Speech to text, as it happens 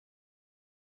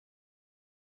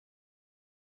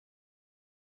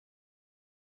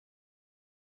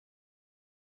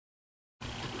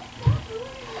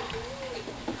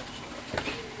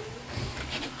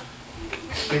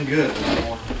been good this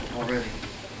morning already.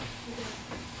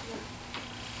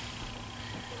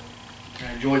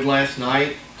 I enjoyed last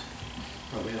night.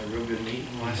 Probably had a real good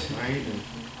meeting last night, and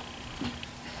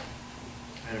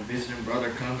had a visiting brother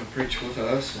come and preach with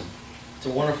us, and it's a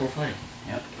wonderful thing.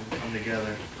 Yep. We come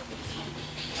together,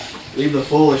 leave the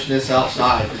foolishness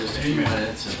outside for just a few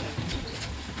minutes, and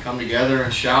come together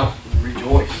and shout and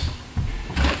rejoice.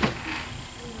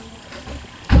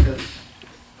 Because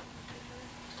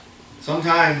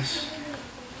sometimes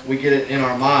we get it in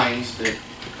our minds that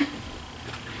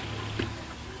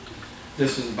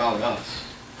this is about us.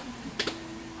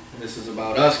 And this is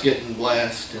about us getting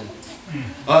blessed and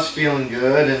us feeling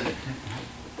good, and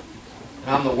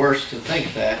I'm the worst to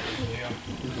think that.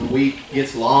 The week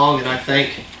gets long and I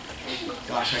think,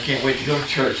 gosh, I can't wait to go to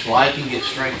church so I can get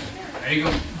strengthened. There you go.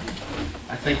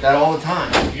 I think that all the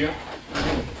time. Yep.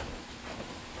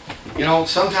 You know,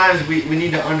 sometimes we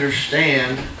need to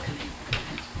understand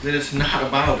that it's not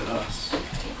about us.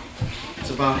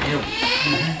 It's about Him.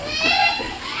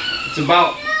 It's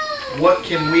about what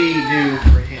can we do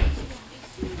for Him.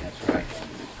 That's right.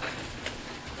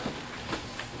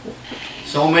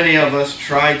 So many of us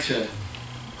try to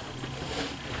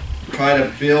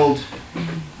build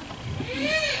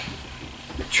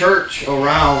church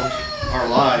around our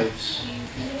lives.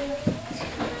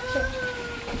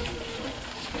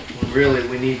 When really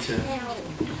we need to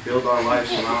build our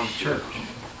lives around the church.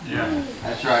 Yeah.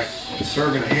 That's right.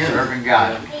 Serving Him. Serving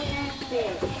God.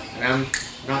 And I'm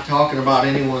not talking about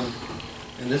anyone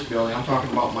in this building. I'm talking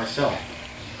about myself.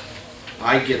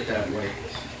 I get that way.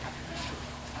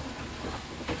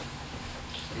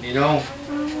 And you know,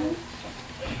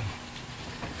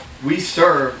 we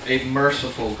serve a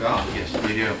merciful God. Yes,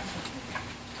 we do.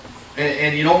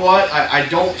 And you know what? I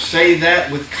don't say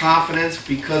that with confidence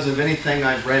because of anything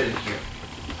I've read in here.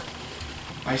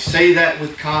 I say that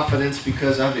with confidence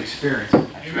because I've experienced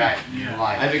it. That's right. Yeah.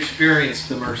 I've experienced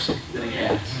the mercy that He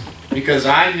has. Because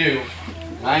I knew,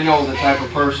 and I know the type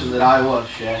of person that I was,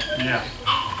 Shad. Yeah.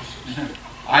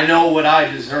 I know what I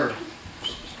deserve.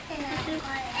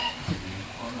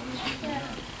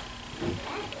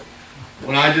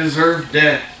 When I deserved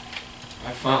death,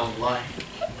 I found life.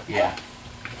 Yeah.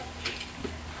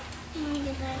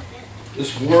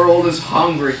 This world is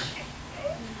hungry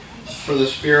for the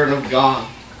Spirit of God.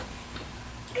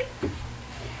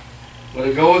 But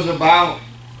it goes about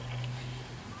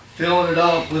filling it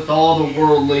up with all the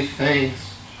worldly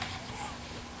things.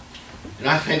 And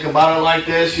I think about it like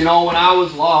this. You know, when I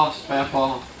was lost,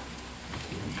 Papa,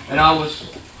 and I was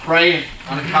praying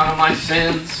on account of my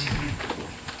sins,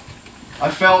 I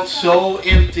felt so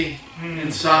empty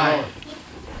inside.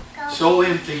 So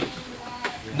empty.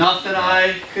 Nothing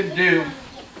I could do.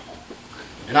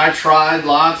 And I tried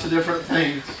lots of different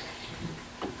things.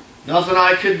 Nothing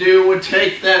I could do would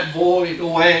take that void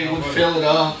away, would fill it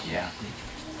up. Yeah.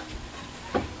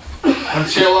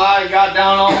 Until I got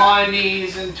down on my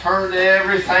knees and turned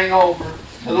everything over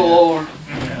to the Lord.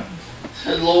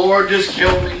 Said, Lord, just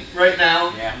kill me right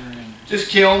now. Yeah. Just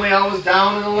kill me. I was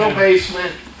down in a little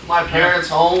basement, my parents'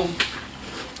 home.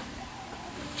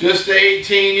 Just an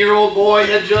 18-year-old boy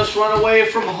had just run away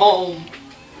from home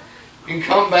and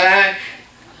come back.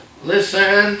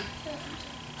 Listen.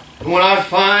 And when I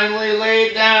finally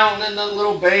laid down in the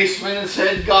little basement and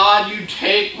said, God, you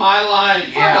take my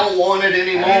life. I don't want it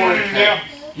anymore.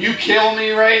 You kill me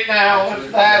right now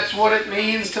if that's what it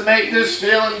means to make this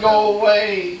feeling go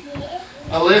away.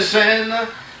 Listen,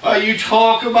 you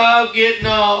talk about getting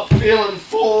up, feeling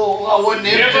full. I wouldn't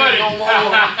empty no more.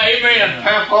 Amen.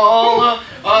 Papa,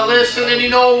 listen, and you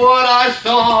know what? I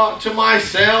thought to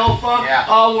myself,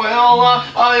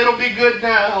 it'll be good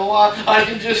now. I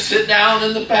can just sit down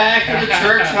in the back of the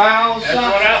church house,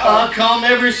 come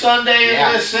every Sunday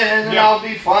and listen, and I'll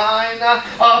be fine.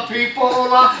 People,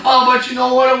 but you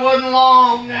know what? It wasn't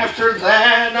long after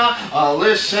that.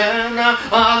 Listen, that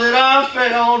I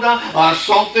felt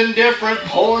something different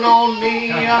pulling on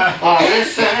me.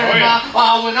 Listen, when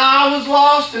I was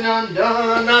lost and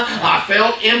undone, I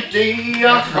felt empty.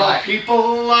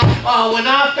 People, when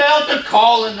I felt the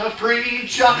calling to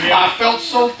preach, I felt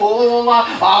so full,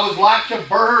 I was like to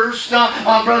burst.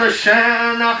 Brother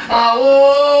Shan,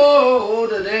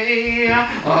 today,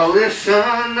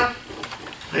 listen,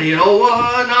 You know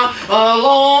what? A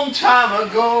long time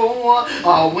ago,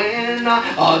 when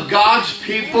God's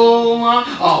people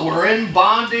were in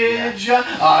bondage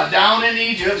down in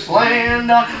Egypt's land,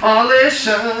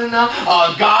 listen,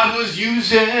 God was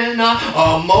using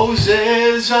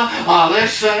Moses,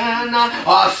 listen,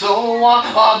 so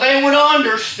they would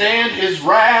understand His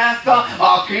wrath.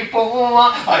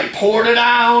 People, He poured it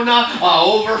out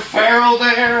over Pharaoh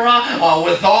there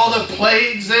with all the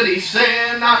plagues that He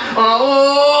sent.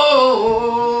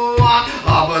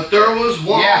 But there was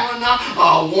one,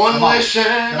 one listen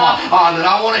that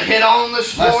I want to hit on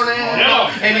this morning.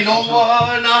 And you know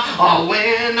what?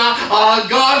 When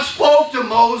God spoke to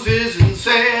Moses and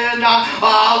said,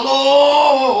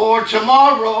 Lord,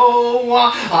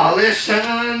 tomorrow,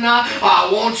 listen, I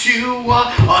want you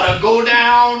to go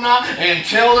down and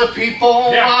tell the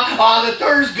people that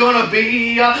there's going to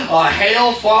be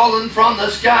hail falling from the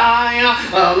sky.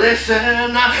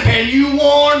 Listen, and you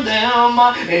warn them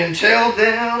and tell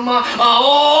them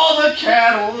all the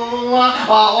cattle,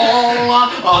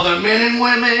 all the men and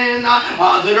women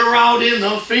that are out in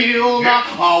the field,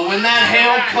 when that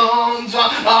hail comes,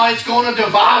 it's going to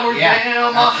devour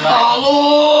them.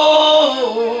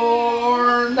 Lord,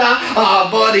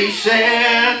 but He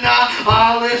said,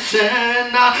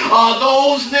 listen,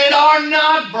 those that are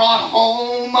not brought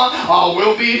home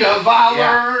will be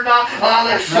devoured.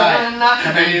 Listen,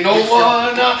 and you know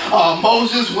what?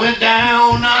 Moses went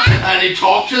down and he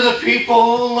talked to the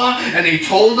people and he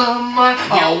told them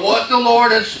what the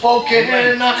Lord had spoken.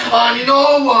 And you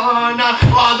know what?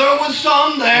 There was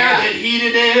some there that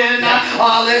heeded in.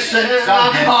 Listen,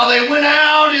 they went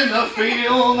out in the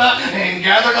field and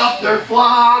gathered up their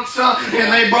flocks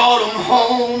and they brought them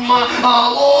home.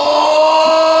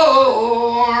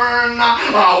 Lord,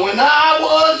 when I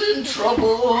was in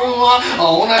trouble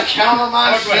on account of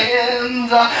my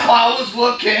sins, I was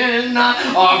looking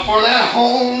for that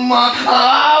home.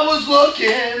 I was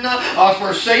looking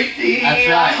for safety.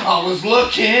 I was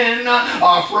looking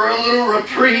for a little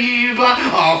reprieve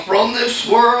from this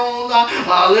world.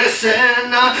 Listen,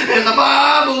 and the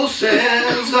Bible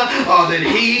says that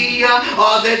he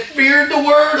that feared the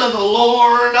word of the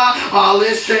Lord,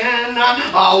 listen,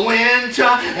 went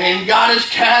and got his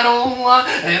cattle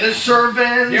and his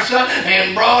servants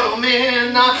and brought them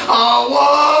in.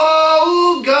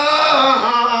 Oh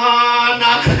God!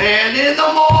 And in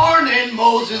the morning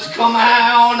Moses come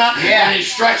out and he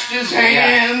stretched his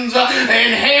hands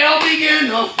and hail began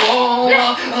to fall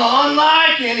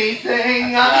unlike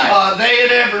anything they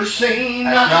had ever seen.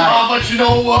 But you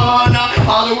know what?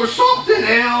 There was something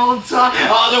else.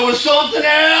 There was something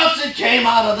else that came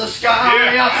out of the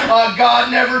sky.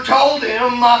 God never told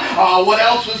him what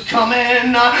else was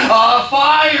coming.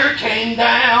 Fire came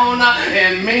down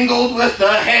and mingled with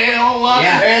the hail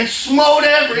and smote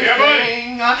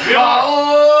everything.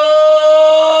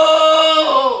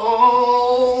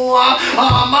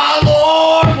 My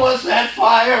Lord was that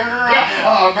fire,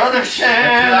 Brother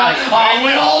Shan.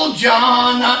 When old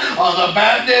John the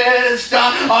Baptist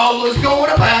was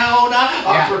going about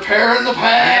preparing the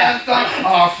path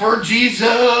for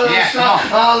Jesus,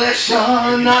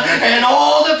 listen, and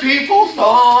all the people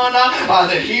thought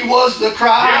that He was the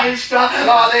Christ,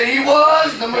 that He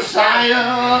was the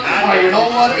Messiah. You know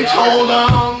what He told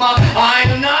them? I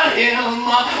am not Him.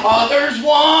 There's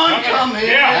one coming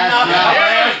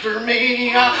after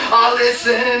me.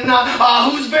 Listen,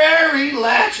 whose very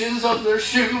latches of their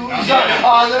shoes that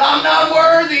I'm not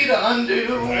worthy to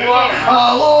undo.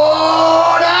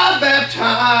 Lord, I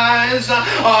baptize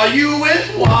you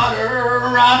with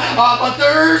water, but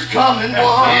there's coming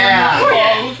one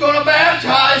who's going to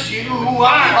baptize you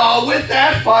with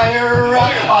that fire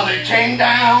that came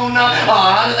down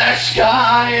out of that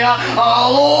sky.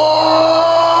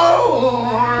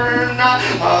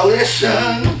 Lord,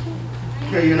 listen.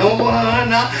 You know what?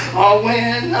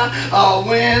 When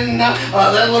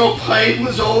that little plague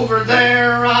was over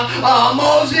there,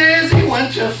 Moses, he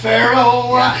went to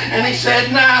Pharaoh and he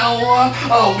said, now,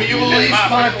 will you release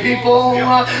my people?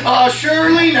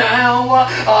 Surely now,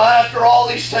 after all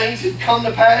these things had come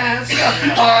to pass,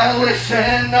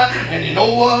 listen, and you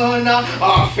know what?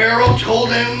 Pharaoh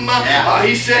told him,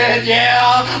 he said,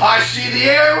 I see the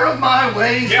error of my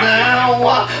ways now.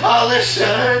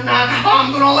 Listen,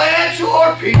 I'm going to let your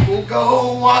people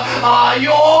go.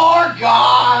 Your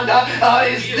God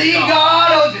is the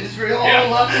God of Israel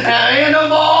and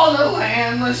of all the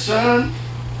land. Listen.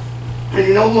 And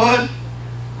you know what?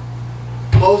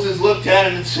 Moses looked at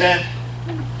him and said,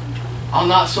 I'll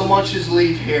not so much as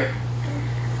leave here,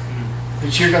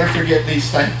 but you're going to forget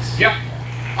these things.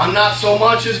 I'm not so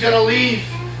much as going to leave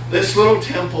this little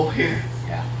temple here.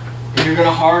 you're going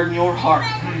to harden your heart.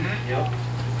 Yep.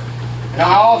 And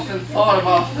I often thought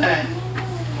about that.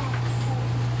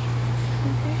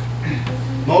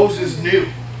 Moses knew.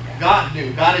 God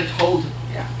knew. God had told him.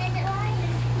 Yeah.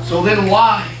 So then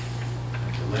why?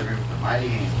 Deliver with a mighty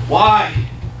hand. Why?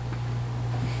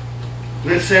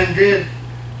 Listen, did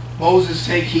Moses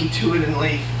take heed to it and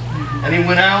leave? And he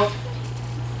went out?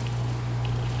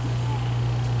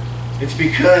 It's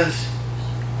because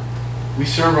we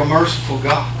serve a merciful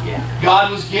God. Yeah.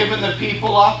 God was giving the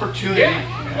people opportunity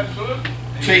Absolutely.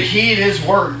 to heed His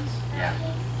words. Yeah.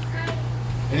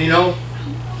 And you know,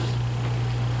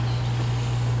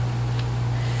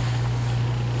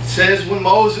 it says when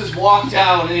Moses walked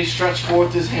out and he stretched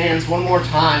forth his hands one more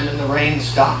time and the rain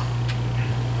stopped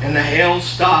and the hail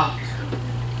stopped.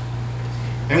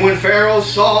 And when Pharaoh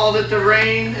saw that the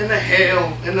rain and the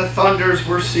hail and the thunders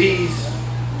were ceased,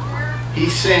 he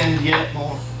sinned yet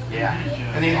more. Yeah.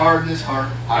 And he hardened his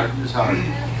heart. Hardened his heart.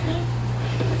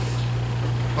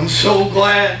 I'm so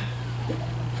glad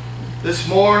this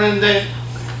morning that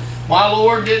my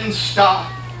Lord didn't stop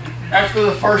after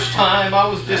the first time I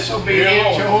was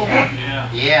disobedient to Him. Yeah.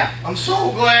 Yeah. I'm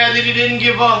so glad that He didn't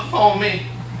give up on me.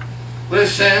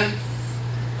 Listen,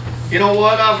 you know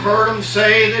what? I've heard Him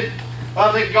say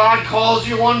that God calls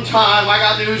you one time. I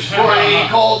got news for you. He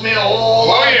called me a whole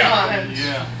lot of times.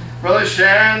 Yeah. Brother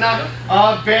Sharon,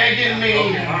 begging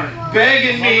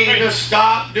me to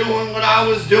stop doing what I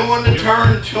was doing, to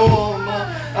turn to Him.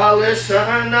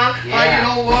 Listen, you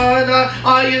know what?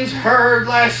 I heard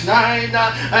last night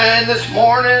and this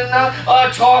morning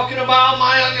talking about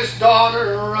my youngest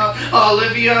daughter,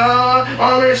 Olivia.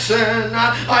 Listen,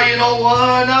 you know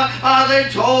what? They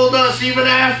told us even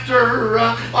after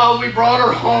we brought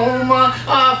her home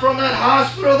from that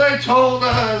hospital, they told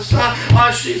us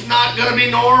she's not going to be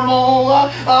normal.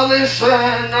 Listen,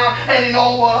 and you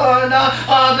know what?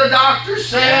 The doctor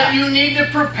said you need to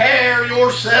prepare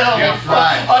yourself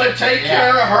to take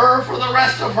care of her for the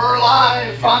rest of her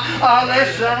life.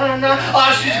 Listen,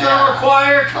 she's going to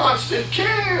require constant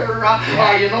care.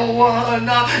 You know what?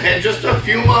 And just a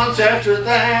few months after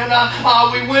that,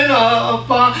 we went up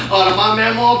to my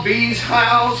Mama B's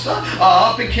house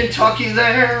up in Kentucky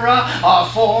there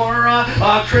for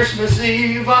Christmas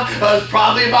Eve. There's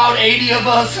probably about 80 of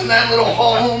us in that little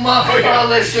home.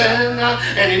 Listen,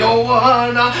 and you know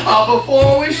what?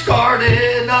 Before we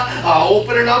started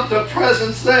opening up the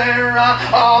presents there,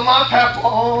 my papa,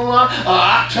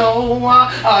 Otto,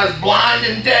 is blind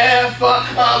and deaf.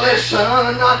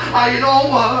 Listen, you know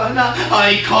what?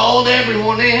 He called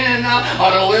everyone in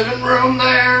the living room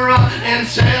there and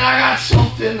said, I got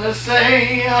something to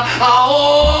say.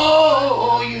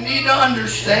 Oh, you need to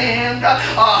understand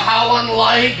how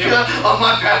unlike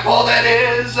my papa that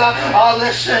is.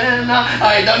 Listen,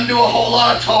 he doesn't do a whole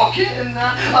lot of talking.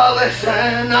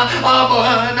 Listen,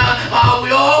 but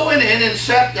we all went in and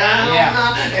sat down,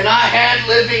 and I had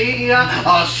Livy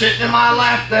sitting in my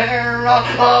lap there.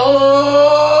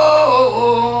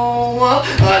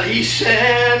 And he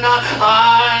said,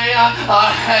 I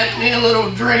had me a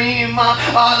little dream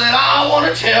that I want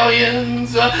to tell you.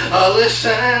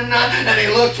 Listen, and he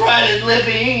looked right at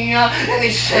Livy and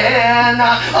he said,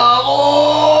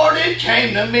 Lord, it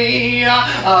came to me.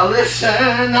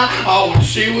 Listen, when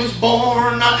she was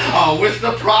born with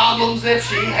the problems that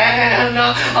she had.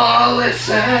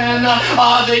 Listen,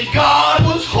 that God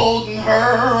was holding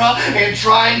her and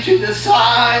trying to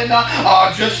decide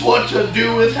just what to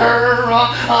do with her.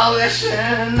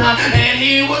 Listen, and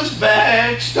he was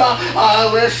vexed.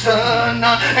 Listen,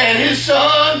 and his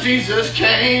son Jesus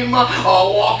came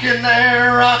walking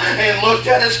there and looked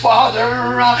at his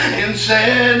father and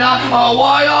said,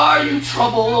 why are you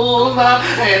troubled?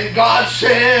 And God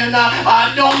said,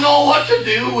 I don't know what to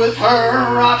do with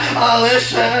her.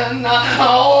 Listen,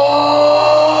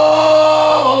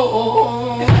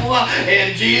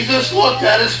 and Jesus looked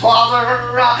at his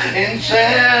father and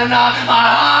said,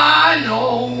 I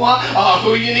know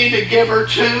who you need to give her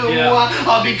to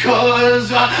because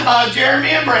Jeremy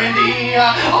and Brandy,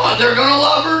 they're going to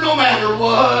love her no matter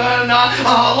what.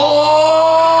 Lord,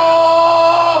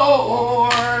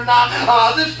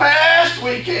 this past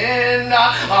weekend,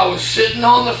 I was sitting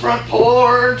on the front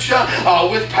porch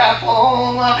with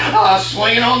Papa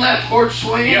swinging on that porch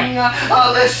swing.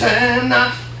 Listen,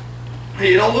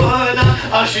 you know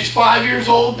what? She's 5 years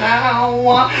old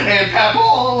now, and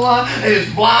Papa is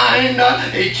blind.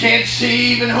 He can't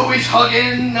see even who he's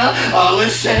hugging.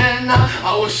 Listen,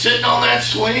 I was sitting on that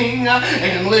swing,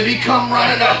 and Livy come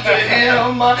running up to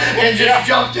him and just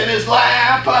jumped in his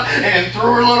lap and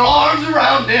threw her little arms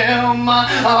around him.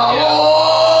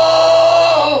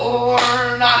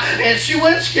 Lord, and she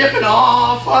went skipping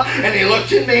off, and he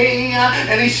looked at me,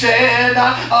 and he said,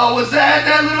 was that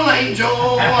little angel?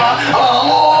 Lord.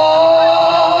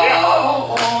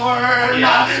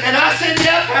 And I said,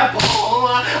 yeah, Papa.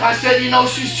 I said, you know,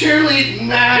 she's cheerleading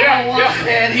now.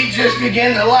 And he just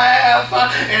began to laugh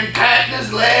and patting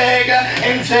his leg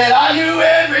and said, I knew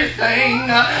everything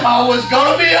was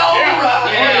going to be all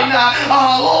right.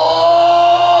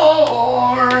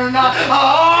 Lord,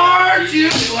 aren't you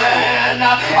glad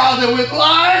that when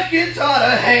life gets out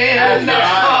of hand,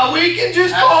 we can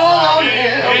just call on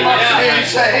Him and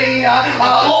say,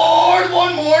 Lord,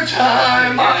 one more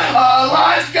time.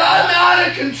 Life's gotten out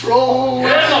of control.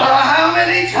 How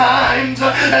many times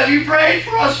have you prayed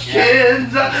for us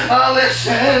kids?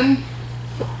 Listen.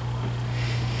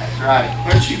 That's right.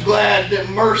 Aren't you glad that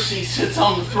mercy sits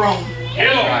on the throne?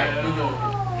 That's right.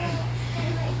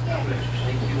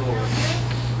 Thank you, Lord.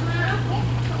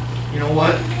 You know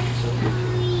what?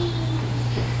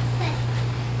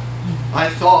 I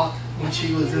thought when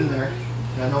she was in there,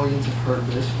 and I know you have heard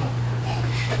this, but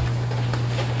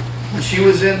when she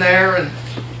was in there and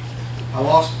I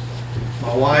lost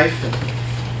my wife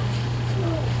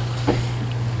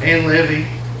and Livy,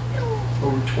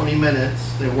 over 20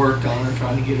 minutes they worked on her,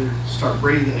 trying to get her to start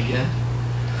breathing again.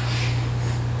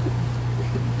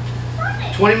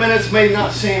 20 minutes may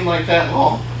not seem like that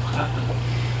long,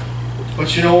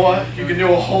 but you know what? You can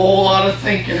do a whole lot of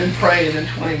thinking and praying in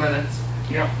 20 minutes.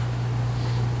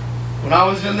 When I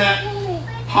was in that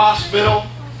hospital,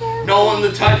 knowing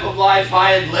the type of life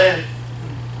I had led,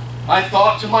 I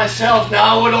thought to myself,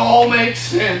 now it all makes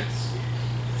sense.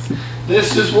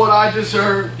 This is what I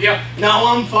deserve. Now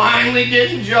I'm finally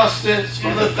getting justice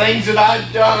for the things that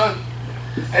I've done.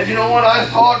 And you know what? I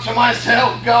thought to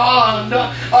myself, God,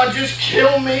 just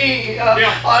kill me.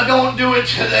 Don't do it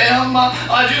to them.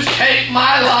 Just take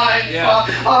my life.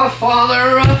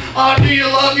 Father, do you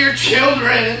love your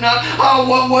children?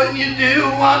 What wouldn't you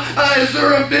do? Is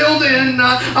there a building,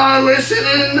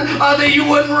 listening, that you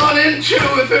wouldn't run into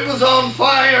if it was on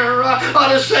fire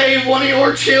to save one of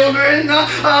your children?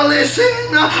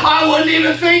 Listen, I wouldn't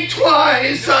even think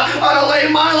twice to lay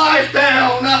my life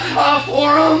down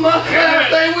for them. If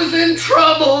they was in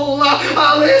trouble,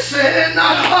 listen,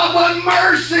 but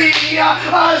mercy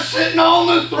sitting on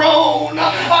the throne. Lord,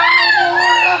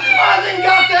 I then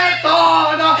got that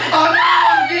thought, now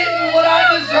I'm getting what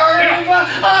I deserve,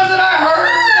 that I heard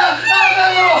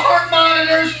that little heart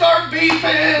monitor start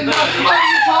beeping.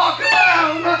 You talk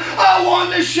about one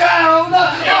to shout,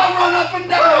 run up and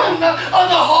down the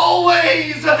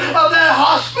hallways of that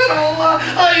hospital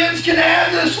in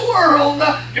Canaan, this world.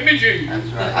 Give me Jesus. That's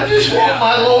right. I just want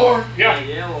my Lord.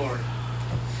 Yeah, Lord.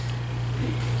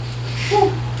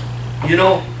 You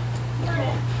know,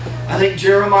 I think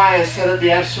Jeremiah said it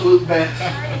the absolute best.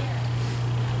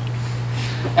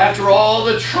 After all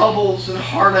the troubles and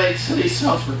heartaches that he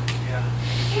suffered,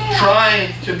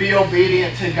 trying to be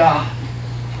obedient to God,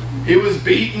 he was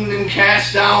beaten and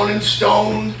cast down and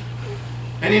stoned.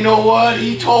 And you know what?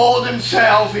 He told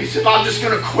himself, he said, I'm just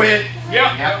going to quit.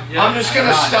 I'm just going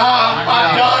to stop.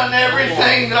 I've done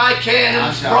everything that I can, and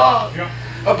it's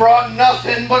brought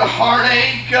nothing but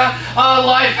heartache.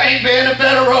 Life ain't been a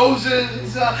bed of roses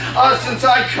since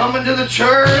I come into the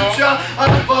church.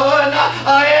 But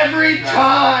every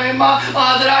time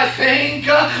that I think,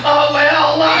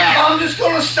 I'm just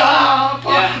going to stop.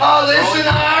 Listen,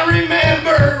 I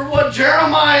remember what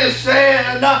Jeremiah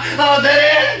said,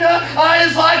 that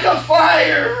is like a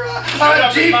fire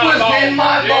deep within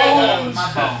my bones.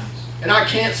 And I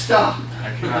can't stop.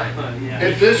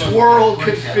 If this world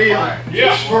could feel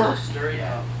this verse,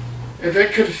 if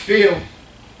it could feel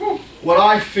what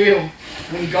I feel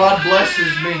when God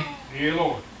blesses me,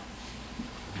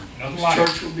 this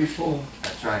church would be full.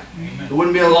 That's right. There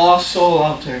wouldn't be a lost soul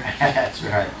out there. That's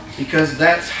right. Because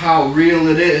that's how real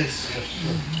it is.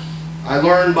 I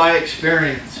learned by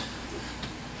experience.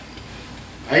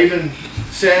 I even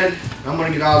said, I'm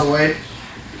going to get out of the way,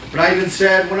 but I even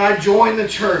said when I joined the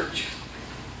church,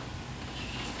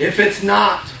 if it's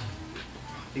not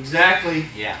exactly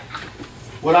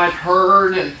what I've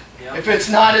heard, and if it's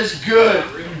not as good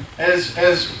as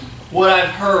what I've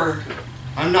heard,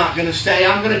 I'm not going to stay.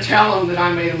 I'm going to tell them that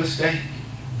I made a mistake.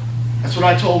 That's what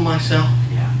I told myself.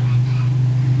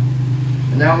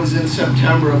 And that was in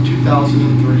September of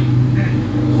 2003.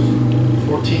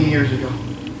 14 years ago.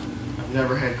 I've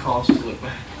never had cause to look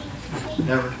back.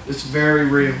 Never. It's very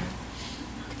real.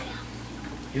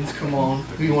 Kids, come on.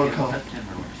 Who you want to come?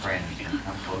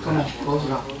 Come on, close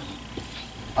it out.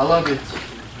 I love you.